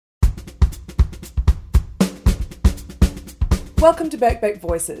Welcome to Birkbeck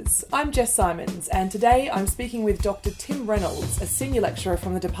Voices. I'm Jess Simons, and today I'm speaking with Dr. Tim Reynolds, a senior lecturer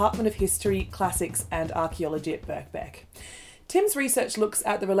from the Department of History, Classics and Archaeology at Birkbeck. Tim's research looks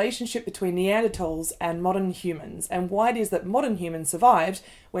at the relationship between Neanderthals and modern humans, and why it is that modern humans survived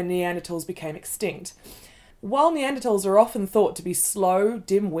when Neanderthals became extinct. While Neanderthals are often thought to be slow,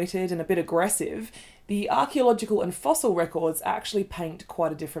 dim-witted and a bit aggressive, the archaeological and fossil records actually paint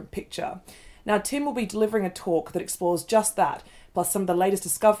quite a different picture. Now, Tim will be delivering a talk that explores just that, plus some of the latest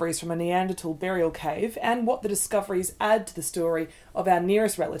discoveries from a Neanderthal burial cave and what the discoveries add to the story of our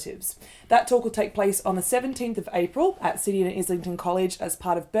nearest relatives. That talk will take place on the 17th of April at City and Islington College as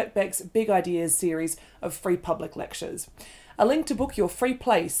part of Birkbeck's Big Ideas series of free public lectures. A link to book your free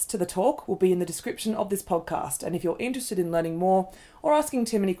place to the talk will be in the description of this podcast, and if you're interested in learning more or asking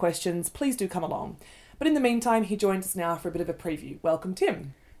Tim any questions, please do come along. But in the meantime, he joins us now for a bit of a preview. Welcome,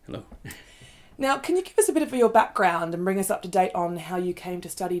 Tim. Hello. Now, can you give us a bit of your background and bring us up to date on how you came to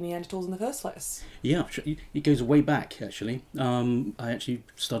study Neanderthals in the first place? Yeah, it goes way back, actually. I actually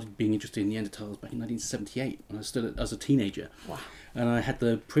started being interested in Neanderthals back in 1978 when I was still as a teenager. Wow. And I had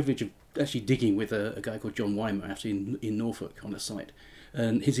the privilege of actually digging with a guy called John Weimer, actually in Norfolk on a site.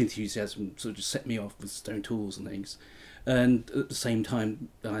 And his enthusiasm sort of just set me off with stone tools and things. And at the same time,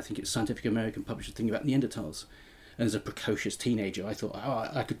 I think it's Scientific American published a thing about Neanderthals. And as a precocious teenager, I thought,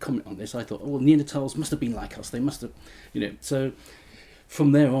 I could comment on this. I thought, well, Neanderthals must have been like us. They must have, So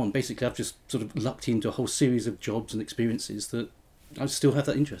from there on, basically, I've just sort of lucked into a whole series of jobs and experiences that I still have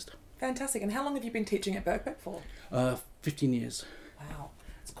that interest. Fantastic. And how long have you been teaching at Birkbeck for? 15 years. Wow.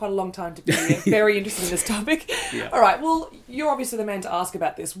 It's quite a long time to be very interested in this topic. Yeah. All right. Well, you're obviously the man to ask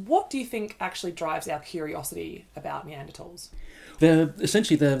about this. What do you think actually drives our curiosity about Neanderthals? They're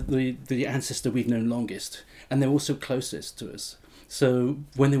the ancestor we've known longest, and they're also closest to us. So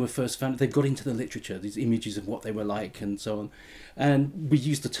when they were first found, they got into the literature, these images of what they were like and so on. And we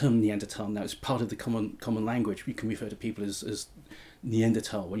use the term Neanderthal now. It's part of the common language. We can refer to people as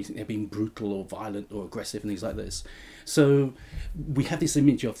Neanderthal when you think they're being brutal or violent or aggressive and things like this. So we have this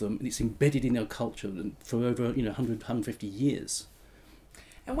image of them, and it's embedded in our culture for over 100, 150 years.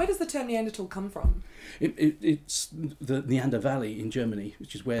 And where does the term Neanderthal come from? It's the Neander Valley in Germany,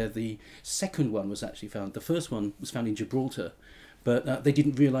 which is where the second one was actually found. The first one was found in Gibraltar, but they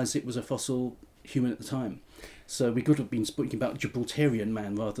didn't realise it was a fossil human at the time. So we could have been speaking about Gibraltarian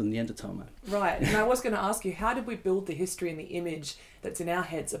man rather than Neanderthal man. Right, and I was going to ask you, how did we build the history and the image that's in our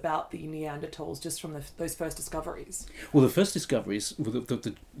heads about the Neanderthals just from those first discoveries? Well, the first discoveries,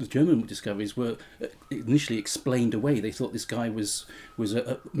 the German discoveries, were initially explained away. They thought this guy was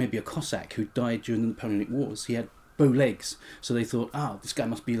maybe a Cossack who died during the Napoleonic Wars. He had bow legs, so they thought, this guy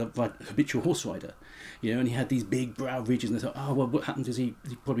must be a habitual horse rider, and he had these big brow ridges, and they thought, well, what happened is he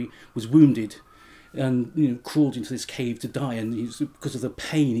probably was wounded and crawled into this cave to die, and because of the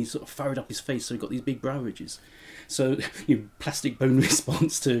pain he sort of furrowed up his face, so he got these big brow ridges. So plastic bone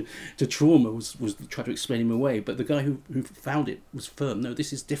response to trauma was try to explain him away, but the guy who found it was firm. No,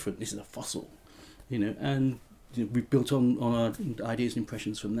 this is different. This is a fossil, and we built on our ideas and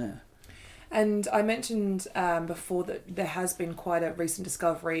impressions from there. And I mentioned before that there has been quite a recent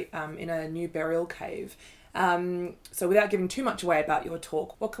discovery in a new burial cave. So without giving too much away about your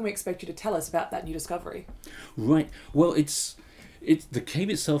talk, what can we expect you to tell us about that new discovery? Right. Well, it's the cave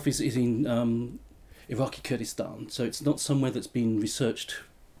itself is in Iraqi Kurdistan, so it's not somewhere that's been researched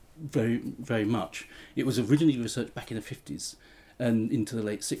very, very much. It was originally researched back in the 50s and into the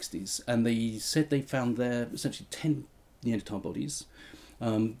late 60s, and they said they found there essentially 10 Neanderthal bodies,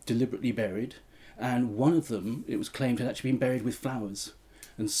 deliberately buried, and one of them, it was claimed, had actually been buried with flowers.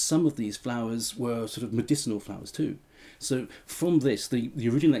 And some of these flowers were sort of medicinal flowers too. So from this, the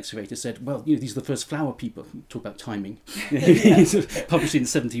original excavator said, well, these are the first flower people. Talk about timing. Published in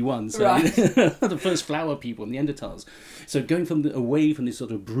 71. So right. The first flower people, Neanderthals. So going away from this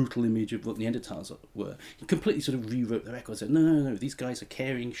sort of brutal image of what Neanderthals were, he completely sort of rewrote the record. Said, no, these guys are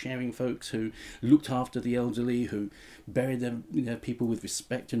caring, sharing folks who looked after the elderly, who buried their people with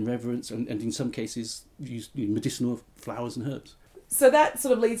respect and reverence, and in some cases used medicinal flowers and herbs. So that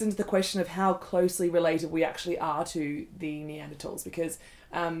sort of leads into the question of how closely related we actually are to the Neanderthals, because,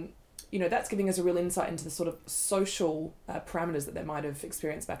 that's giving us a real insight into the sort of social parameters that they might have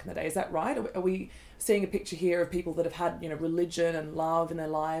experienced back in the day. Is that right? Are we seeing a picture here of people that have had, religion and love in their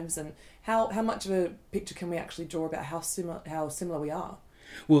lives, and how much of a picture can we actually draw about how similar we are?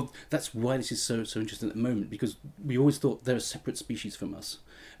 Well, that's why this is so interesting at the moment, because we always thought they're a separate species from us,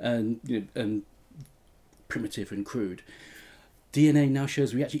 and primitive and crude. DNA now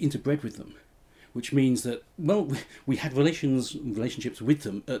shows we actually interbred with them, which means that, well, we had relationships with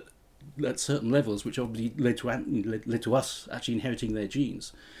them at at certain levels, which obviously led to us actually inheriting their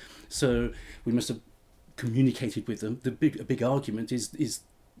genes. So we must have communicated with them. A big argument is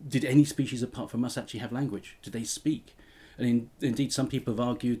did any species apart from us actually have language? Did they speak? And indeed, some people have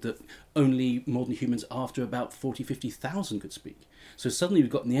argued that only modern humans after about 40, 50,000 could speak. So suddenly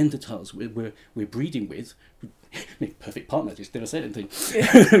we've got Neanderthals we're breeding with. Perfect partner, just never said anything. Yeah.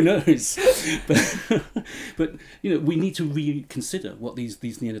 Who knows? But we need to reconsider what these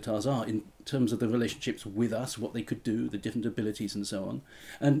Neanderthals are in terms of the relationships with us, what they could do, the different abilities and so on,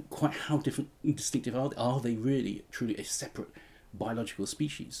 and quite how different and distinctive are they? Are they really, truly a separate biological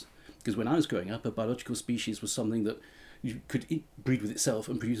species? Because when I was growing up, a biological species was something that you could breed with itself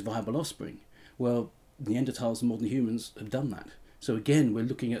and produce viable offspring. Well, Neanderthals and modern humans have done that. So again, we're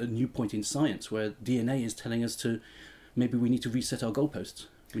looking at a new point in science where DNA is telling us maybe we need to reset our goalposts.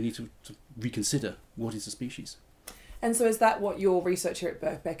 We need to reconsider what is a species. And so is that what your research here at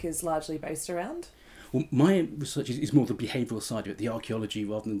Birkbeck is largely based around? Well, my research is more the behavioural side of it, the archaeology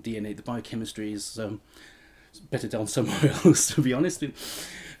rather than DNA. The biochemistry is better done somewhere else, to be honest.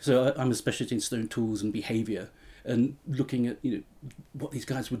 So I'm a specialist in stone tools and behaviour, and looking at what these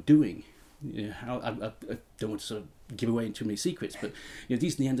guys were doing. How I don't want to sort of give away too many secrets, but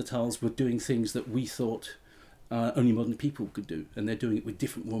these Neanderthals were doing things that we thought only modern people could do, and they're doing it with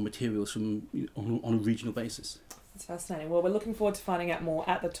different raw materials from on a regional basis. That's fascinating. Well, we're looking forward to finding out more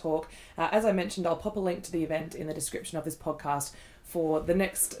at the talk. As I mentioned, I'll pop a link to the event in the description of this podcast for the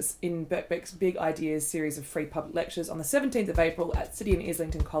next in Birkbeck's Big Ideas series of free public lectures on the 17th of April at City and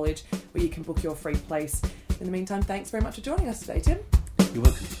Islington College, where you can book your free place. In the meantime, thanks very much for joining us today, Tim. You're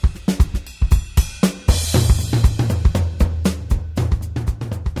welcome.